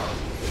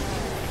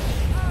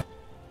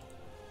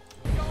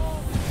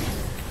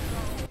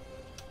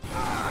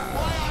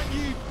 Why aren't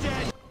you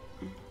dead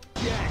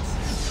yet?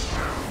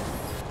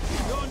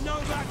 You're no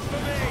match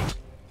for me!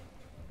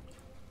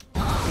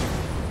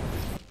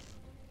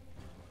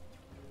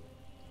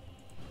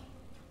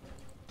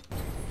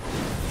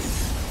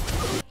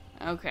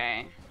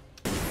 Okay.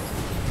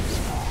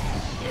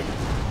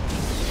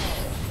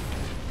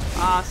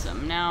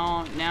 Awesome.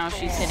 Now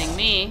she's hitting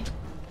me.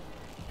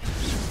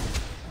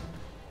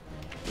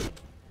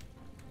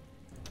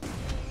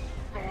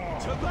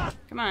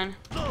 Come on.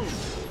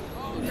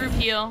 Group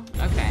heal.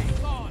 Okay.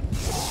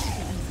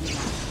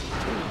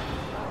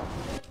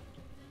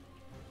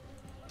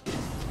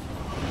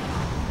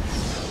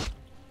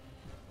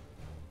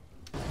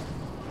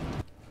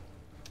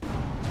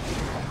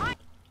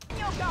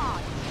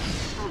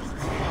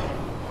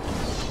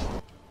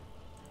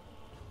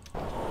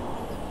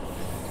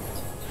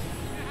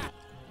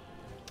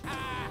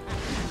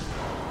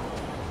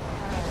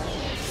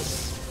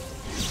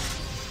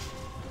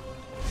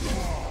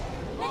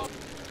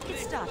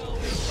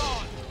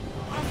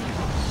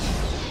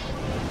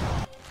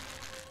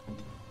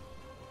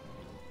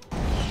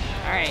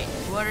 Alright,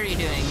 what are you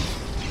doing?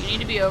 You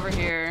need to be over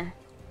here.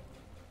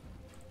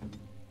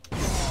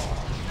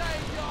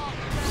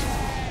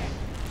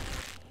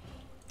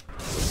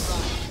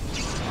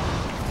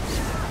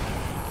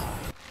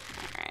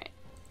 Alright.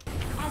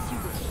 As you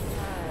wish.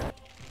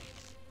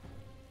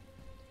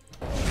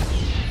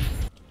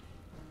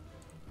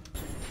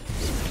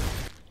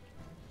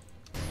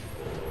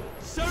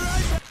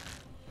 Surrender!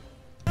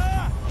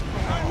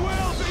 And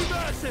we'll be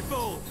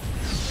merciful!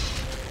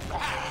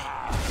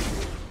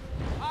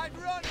 I'd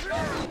run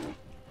first!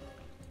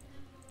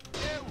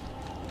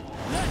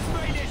 Let's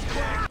make this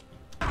quick!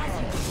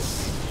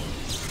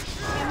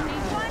 Give me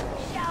one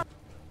shout.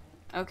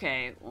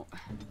 Okay.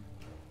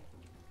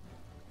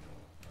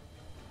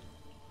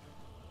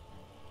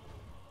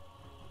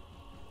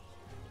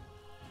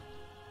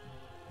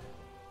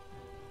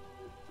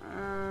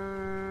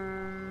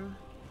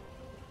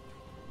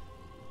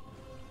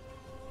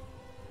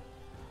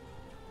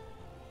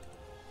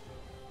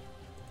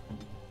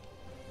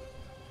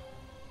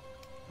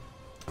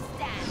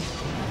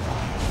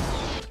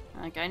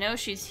 Like, I know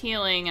she's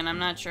healing, and I'm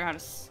not sure how to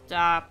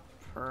stop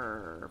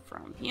her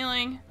from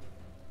healing.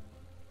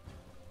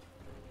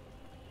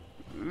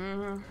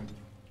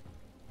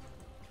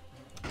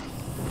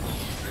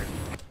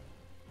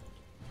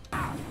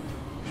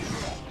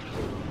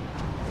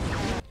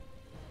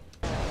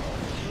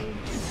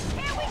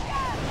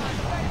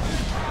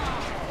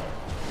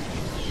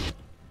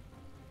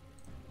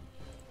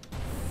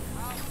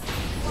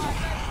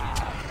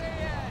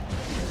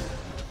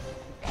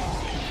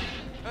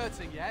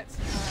 Hurting yet?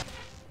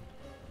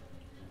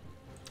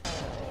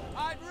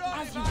 I'd run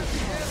As if you I was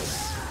wish.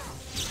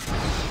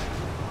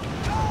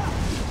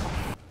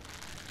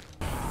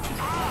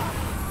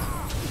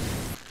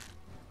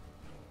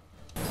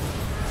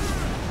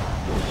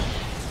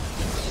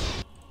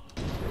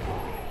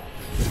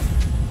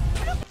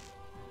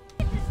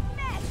 This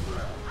mess.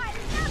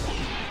 I love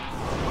it.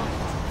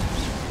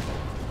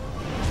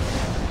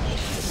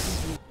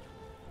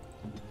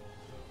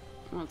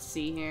 Let's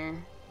see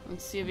here.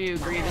 Let's see if you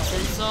agree with this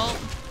insult.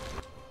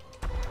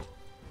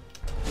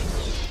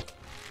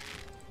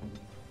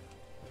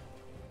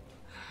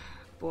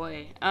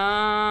 Boy,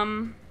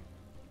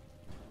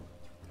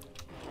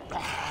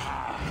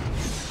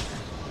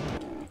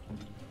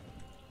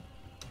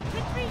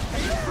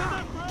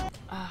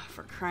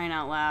 for crying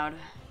out loud.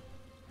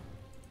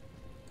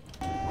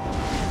 There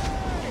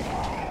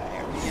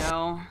we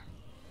go.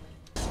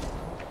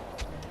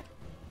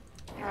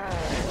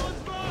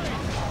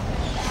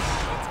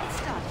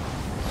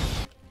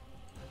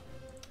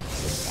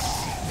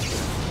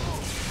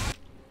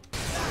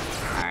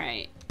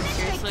 Alright,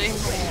 seriously?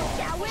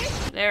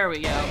 There we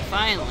go,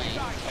 finally.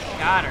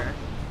 Got her.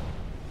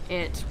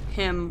 It,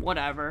 him,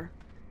 whatever.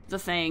 The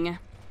thing.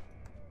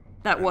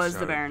 That was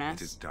the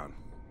Baroness. It is done.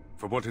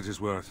 For what it is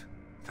worth,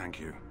 thank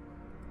you.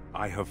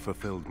 I have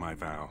fulfilled my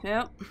vow.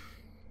 Yep.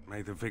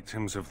 May the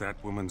victims of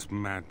that woman's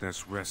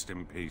madness rest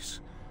in peace,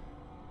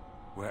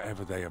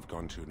 wherever they have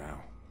gone to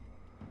now.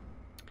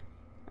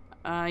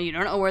 You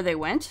don't know where they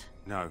went?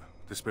 No,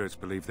 the spirits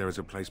believe there is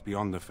a place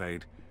beyond the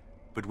Fade,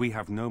 but we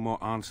have no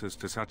more answers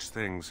to such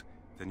things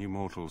than you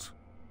mortals.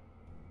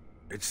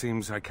 It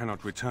seems I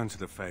cannot return to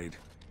the Fade.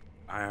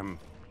 I am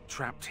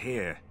trapped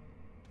here,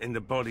 in the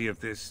body of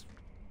this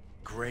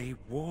Grey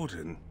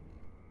Warden.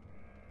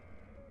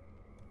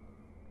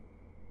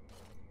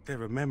 There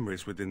are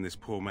memories within this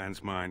poor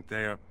man's mind.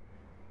 They're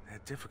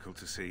difficult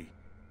to see.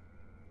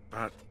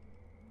 But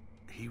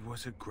he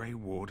was a Grey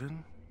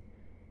Warden?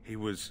 He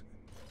was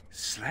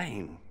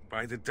slain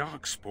by the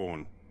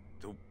Darkspawn.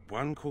 The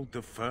one called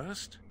the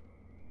First?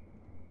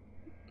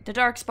 The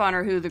Darkspawn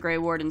are who the Grey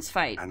Wardens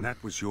fight. And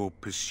that was your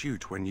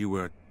pursuit when you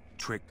were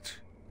tricked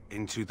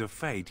into the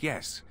Fade.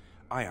 Yes,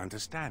 I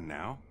understand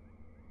now.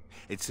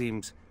 It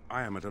seems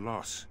I am at a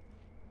loss.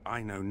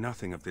 I know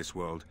nothing of this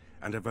world,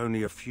 and have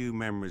only a few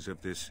memories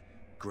of this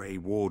Grey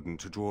Warden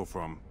to draw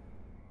from.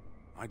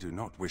 I do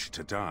not wish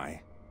to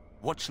die.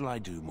 What shall I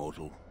do,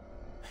 mortal?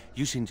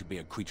 You seem to be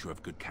a creature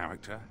of good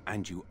character,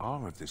 and you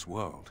are of this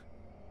world.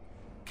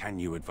 Can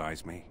you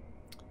advise me?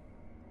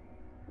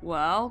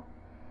 Well,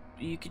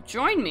 you could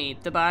join me.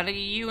 The body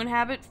you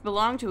inhabit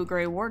belonged to a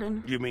Grey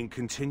Warden. You mean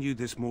continue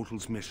this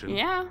mortal's mission?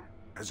 Yeah.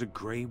 As a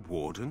Grey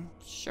Warden?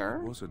 Sure.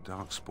 It was a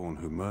Darkspawn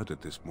who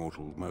murdered this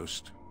mortal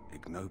most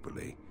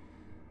ignobly.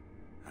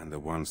 And the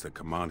ones that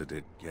commanded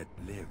it yet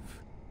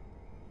live.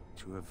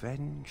 To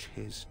avenge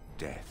his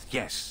death.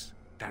 Yes,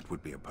 that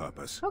would be a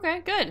purpose. Okay,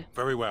 good.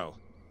 Very well.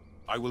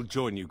 I will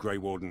join you, Grey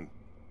Warden,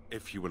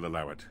 if you will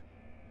allow it.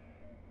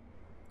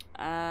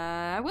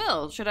 I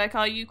will. Should I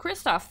call you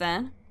Kristoff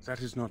then? That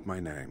is not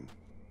my name.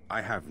 I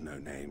have no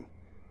name.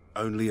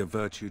 Only a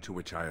virtue to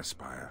which I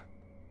aspire.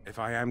 If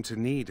I am to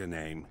need a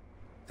name,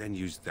 then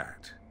use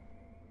that.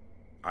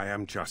 I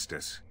am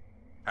Justice,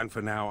 and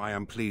for now I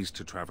am pleased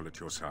to travel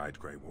at your side,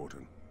 Grey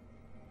Warden.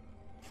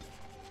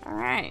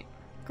 Alright,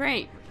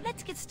 great.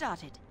 Let's get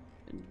started.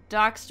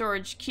 Dock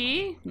storage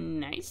key,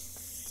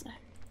 nice.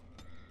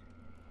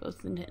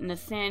 Both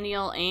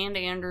Nathaniel and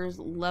Anders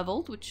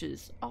leveled, which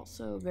is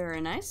also very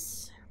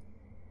nice.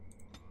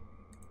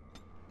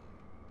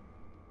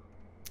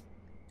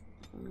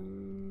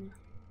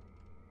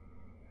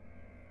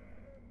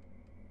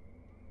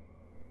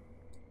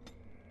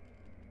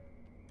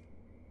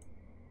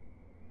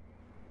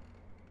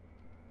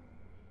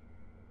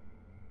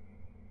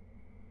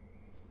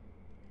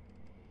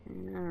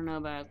 I don't know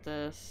about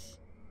this.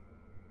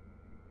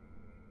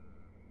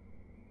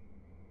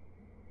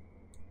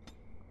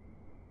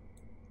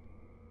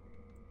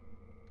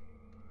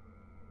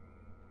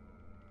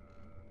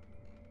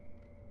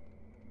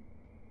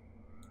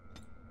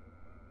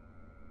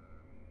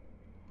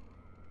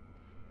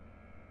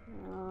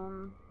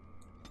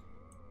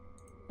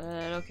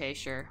 But okay,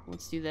 sure.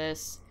 Let's do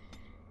this.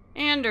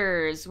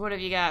 Anders, what have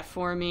you got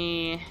for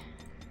me?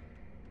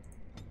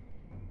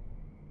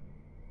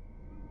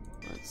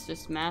 Let's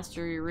just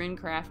master your rune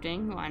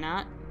crafting. Why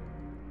not?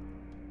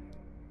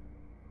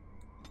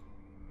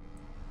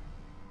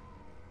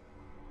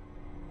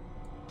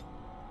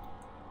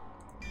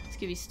 Let's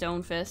give you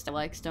Stone Fist. I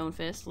like Stone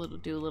Fist.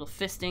 Do a little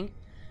fisting.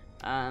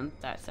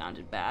 That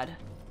sounded bad.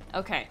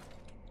 Okay.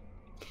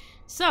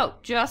 So,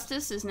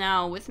 Justice is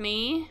now with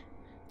me.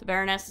 The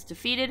Baroness is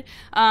defeated.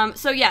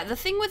 So yeah, the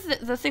thing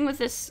with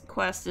this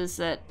quest is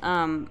that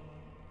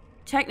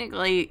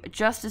technically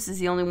Justice is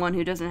the only one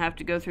who doesn't have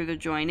to go through the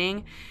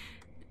joining.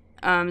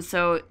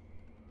 So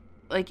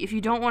like if you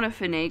don't want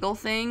to finagle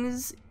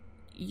things,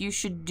 you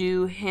should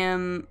do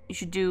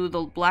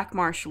the Black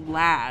Marsh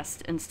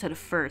last instead of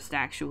first,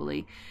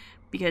 actually,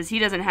 because he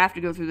doesn't have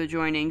to go through the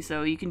joining,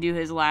 so you can do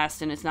his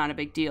last and it's not a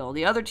big deal.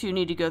 The other two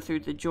need to go through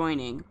the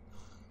joining,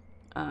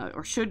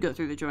 or should go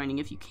through the joining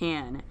if you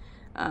can.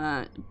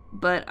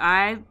 But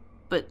I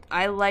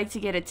like to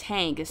get a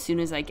tank as soon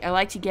as I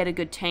like to get a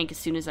good tank as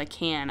soon as I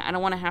can. I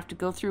don't want to have to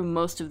go through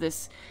most of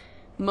this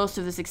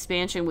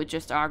expansion with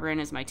just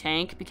Oghren as my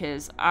tank,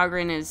 because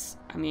Oghren is,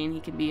 I mean, he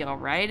can be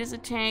alright as a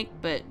tank,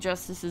 but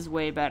Justice is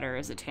way better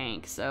as a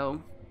tank,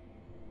 so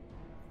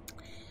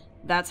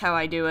that's how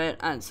I do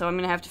it. So I'm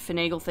gonna have to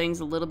finagle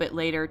things a little bit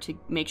later to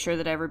make sure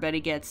that everybody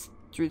gets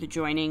through the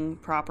joining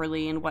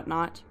properly and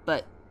whatnot,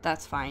 but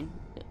that's fine.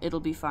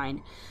 It'll be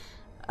fine.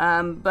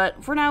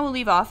 But for now, we'll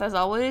leave off. As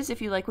always,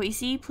 if you like what you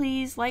see,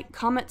 please like,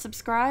 comment,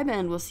 subscribe,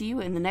 and we'll see you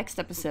in the next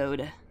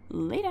episode.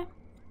 Later.